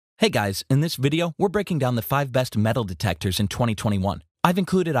Hey guys, in this video, we're breaking down the 5 best metal detectors in 2021. I've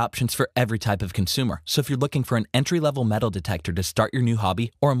included options for every type of consumer, so if you're looking for an entry-level metal detector to start your new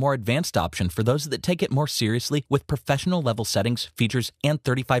hobby, or a more advanced option for those that take it more seriously with professional-level settings, features, and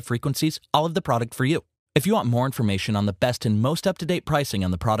 35 frequencies, I'll have the product for you. If you want more information on the best and most up-to-date pricing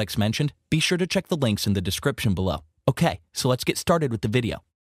on the products mentioned, be sure to check the links in the description below. Okay, so let's get started with the video.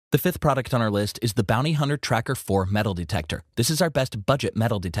 The 5th product on our list is the Bounty Hunter Tracker 4 metal detector. This is our best budget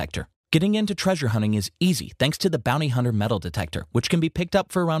metal detector. Getting into treasure hunting is easy thanks to the Bounty Hunter metal detector, which can be picked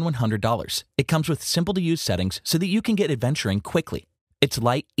up for around $100. It comes with simple-to-use settings so that you can get adventuring quickly. It's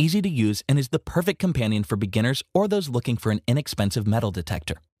light, easy to use, and is the perfect companion for beginners or those looking for an inexpensive metal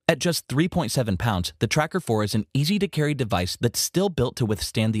detector. At just 3.7 pounds, the Tracker 4 is an easy-to-carry device that's still built to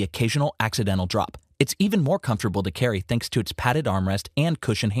withstand the occasional accidental drop. It's even more comfortable to carry thanks to its padded armrest and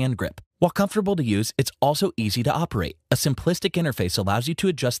cushioned hand grip. While comfortable to use, it's also easy to operate. A simplistic interface allows you to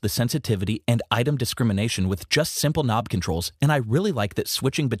adjust the sensitivity and item discrimination with just simple knob controls, and I really like that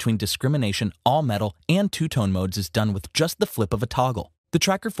switching between discrimination, all metal, and two-tone modes is done with just the flip of a toggle. The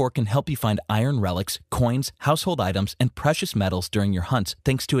Tracker 4 can help you find iron relics, coins, household items, and precious metals during your hunts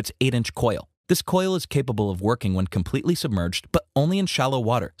thanks to its 8-inch coil. This coil is capable of working when completely submerged, but only in shallow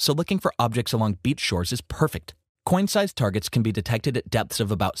water, so looking for objects along beach shores is perfect. Coin-sized targets can be detected at depths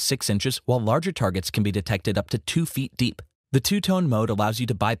of about 6 inches, while larger targets can be detected up to 2 feet deep. The two-tone mode allows you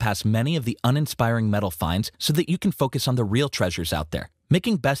to bypass many of the uninspiring metal finds so that you can focus on the real treasures out there.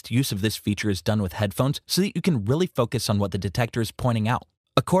 Making best use of this feature is done with headphones so that you can really focus on what the detector is pointing out.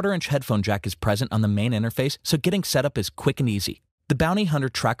 A 1/4-inch headphone jack is present on the main interface, so getting set up is quick and easy. The Bounty Hunter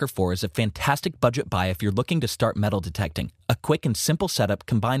Tracker 4 is a fantastic budget buy if you're looking to start metal detecting. A quick and simple setup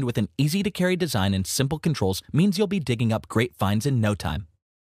combined with an easy-to-carry design and simple controls means you'll be digging up great finds in no time.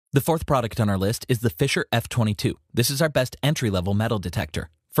 The 4th product on our list is the Fisher F22. This is our best entry-level metal detector.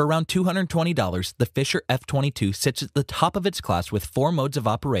 For around $220, the Fisher F22 sits at the top of its class with 4 modes of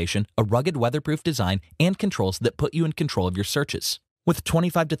operation, a rugged weatherproof design, and controls that put you in control of your searches. With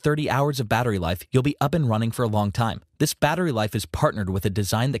 25 to 30 hours of battery life, you'll be up and running for a long time. This battery life is partnered with a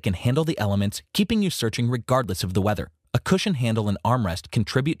design that can handle the elements, keeping you searching regardless of the weather. A cushion handle and armrest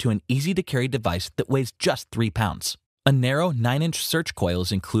contribute to an easy-to-carry device that weighs just 3 pounds. A narrow 9-inch search coil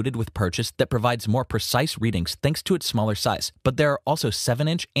is included with purchase that provides more precise readings thanks to its smaller size, but there are also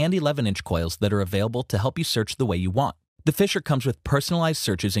 7-inch and 11-inch coils that are available to help you search the way you want. The Fisher comes with personalized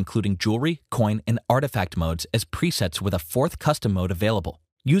searches including jewelry, coin, and artifact modes as presets with a 4th custom mode available.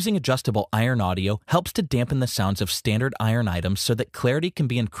 Using adjustable iron audio helps to dampen the sounds of standard iron items so that clarity can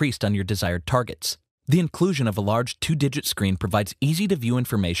be increased on your desired targets. The inclusion of a large 2-digit screen provides easy-to-view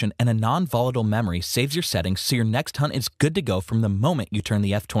information, and a non-volatile memory saves your settings so your next hunt is good to go from the moment you turn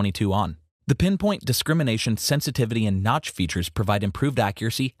the F22 on. The pinpoint, discrimination, sensitivity, and notch features provide improved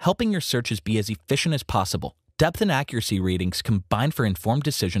accuracy, helping your searches be as efficient as possible. Depth and accuracy readings combine for informed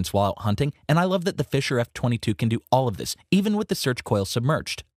decisions while out hunting, and I love that the Fisher F22 can do all of this, even with the search coil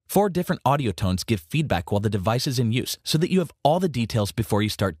submerged. 4 different audio tones give feedback while the device is in use, so that you have all the details before you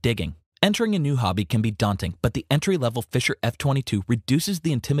start digging. Entering a new hobby can be daunting, but the entry-level Fisher F22 reduces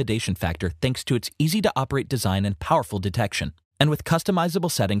the intimidation factor thanks to its easy-to-operate design and powerful detection. And with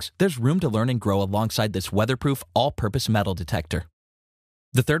customizable settings, there's room to learn and grow alongside this weatherproof, all-purpose metal detector.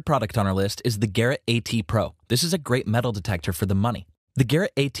 The 3rd product on our list is the Garrett AT Pro. This is a great metal detector for the money. The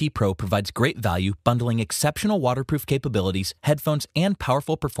Garrett AT Pro provides great value, bundling exceptional waterproof capabilities, headphones, and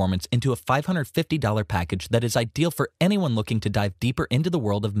powerful performance into a $550 package that is ideal for anyone looking to dive deeper into the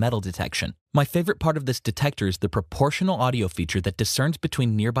world of metal detection. My favorite part of this detector is the proportional audio feature that discerns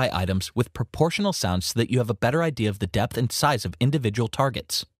between nearby items with proportional sounds so that you have a better idea of the depth and size of individual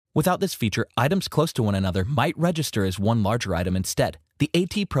targets. Without this feature, items close to one another might register as one larger item instead. The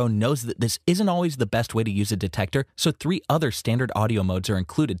AT Pro knows that this isn't always the best way to use a detector, so 3 other standard audio modes are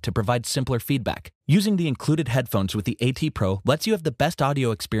included to provide simpler feedback. Using the included headphones with the AT Pro lets you have the best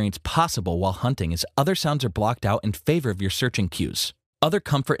audio experience possible while hunting, as other sounds are blocked out in favor of your searching cues. Other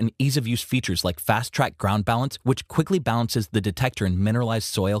comfort and ease-of-use features like fast-track ground balance, which quickly balances the detector in mineralized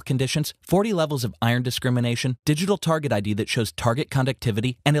soil conditions, 40 levels of iron discrimination, digital target ID that shows target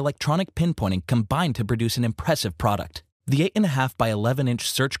conductivity, and electronic pinpointing combine to produce an impressive product. The 8.5 by 11-inch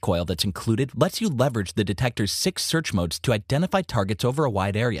search coil that's included lets you leverage the detector's 6 search modes to identify targets over a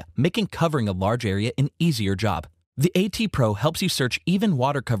wide area, making covering a large area an easier job. The AT Pro helps you search even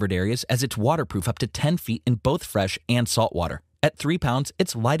water-covered areas as it's waterproof up to 10 feet in both fresh and salt water. At 3 pounds,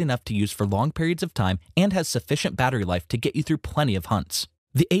 it's light enough to use for long periods of time and has sufficient battery life to get you through plenty of hunts.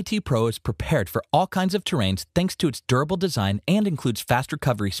 The AT Pro is prepared for all kinds of terrains thanks to its durable design and includes fast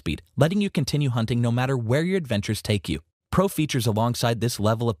recovery speed, letting you continue hunting no matter where your adventures take you. Pro features alongside this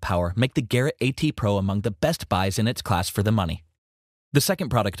level of power make the Garrett AT Pro among the best buys in its class for the money. The second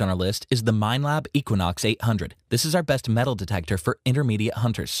product on our list is the Minelab Equinox 800. This is our best metal detector for intermediate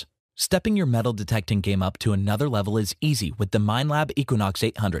hunters. Stepping your metal detecting game up to another level is easy with the Minelab Equinox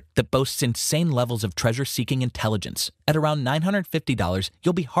 800 that boasts insane levels of treasure-seeking intelligence. At around $950,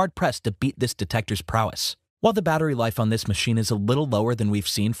 you'll be hard-pressed to beat this detector's prowess. While the battery life on this machine is a little lower than we've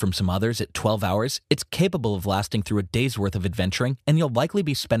seen from some others at 12 hours, it's capable of lasting through a day's worth of adventuring, and you'll likely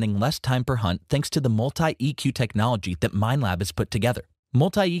be spending less time per hunt thanks to the multi-EQ technology that Minelab has put together.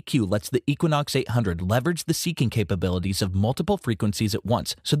 Multi-EQ lets the Equinox 800 leverage the seeking capabilities of multiple frequencies at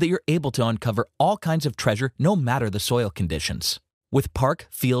once so that you're able to uncover all kinds of treasure no matter the soil conditions. With park,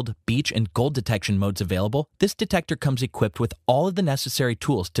 field, beach, and gold detection modes available, this detector comes equipped with all of the necessary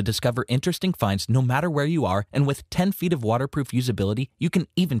tools to discover interesting finds no matter where you are, and with 10 feet of waterproof usability, you can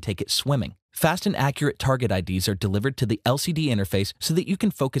even take it swimming. Fast and accurate target IDs are delivered to the LCD interface so that you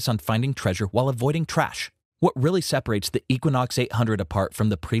can focus on finding treasure while avoiding trash. What really separates the Equinox 800 apart from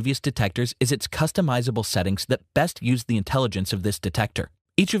the previous detectors is its customizable settings that best use the intelligence of this detector.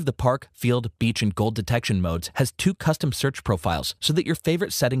 Each of the park, field, beach, and gold detection modes has 2 custom search profiles so that your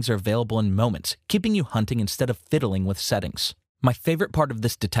favorite settings are available in moments, keeping you hunting instead of fiddling with settings. My favorite part of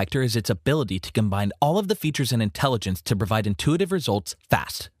this detector is its ability to combine all of the features and intelligence to provide intuitive results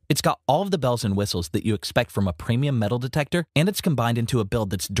fast. It's got all of the bells and whistles that you expect from a premium metal detector, and it's combined into a build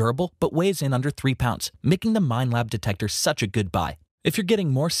that's durable but weighs in under 3 pounds, making the Minelab detector such a good buy. If you're getting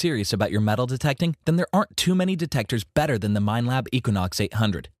more serious about your metal detecting, then there aren't too many detectors better than the Minelab Equinox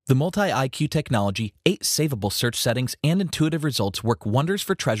 800. The multi-IQ technology, 8 savable search settings, and intuitive results work wonders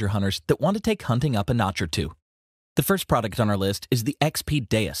for treasure hunters that want to take hunting up a notch or two. The first product on our list is the XP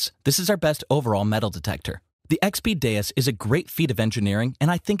DEUS. This is our best overall metal detector. The XP DEUS is a great feat of engineering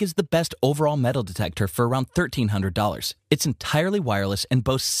and I think is the best overall metal detector for around $1,300. It's entirely wireless and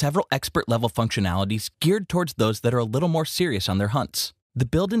boasts several expert-level functionalities geared towards those that are a little more serious on their hunts. The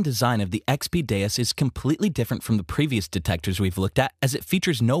build and design of the XP DEUS is completely different from the previous detectors we've looked at, as it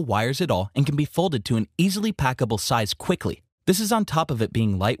features no wires at all and can be folded to an easily packable size quickly. This is on top of it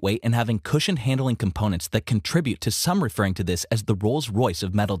being lightweight and having cushioned handling components that contribute to some referring to this as the Rolls-Royce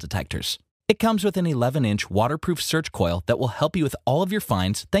of metal detectors. It comes with an 11-inch waterproof search coil that will help you with all of your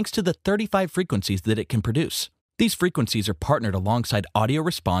finds thanks to the 35 frequencies that it can produce. These frequencies are partnered alongside audio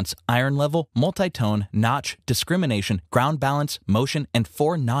response, iron level, multi-tone, notch, discrimination, ground balance, motion, and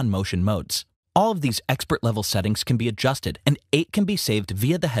 4 non-motion modes. All of these expert-level settings can be adjusted, and 8 can be saved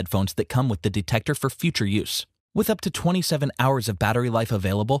via the headphones that come with the detector for future use. With up to 27 hours of battery life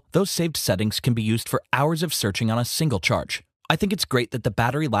available, those saved settings can be used for hours of searching on a single charge. I think it's great that the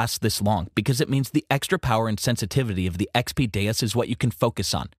battery lasts this long because it means the extra power and sensitivity of the XP DEUS is what you can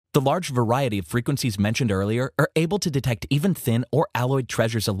focus on. The large variety of frequencies mentioned earlier are able to detect even thin or alloyed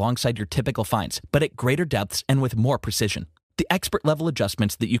treasures alongside your typical finds, but at greater depths and with more precision. The expert-level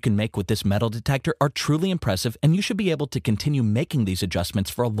adjustments that you can make with this metal detector are truly impressive, and you should be able to continue making these adjustments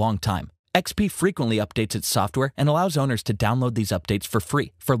for a long time. XP frequently updates its software and allows owners to download these updates for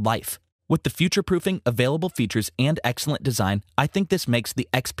free, for life. With the future-proofing, available features, and excellent design, I think this makes the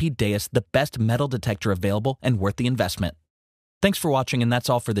XP DEUS the best metal detector available and worth the investment. Thanks for watching, and that's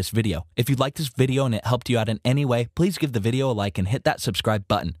all for this video. If you liked this video and it helped you out in any way, please give the video a like and hit that subscribe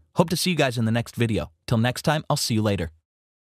button. Hope to see you guys in the next video. Till next time, I'll see you later.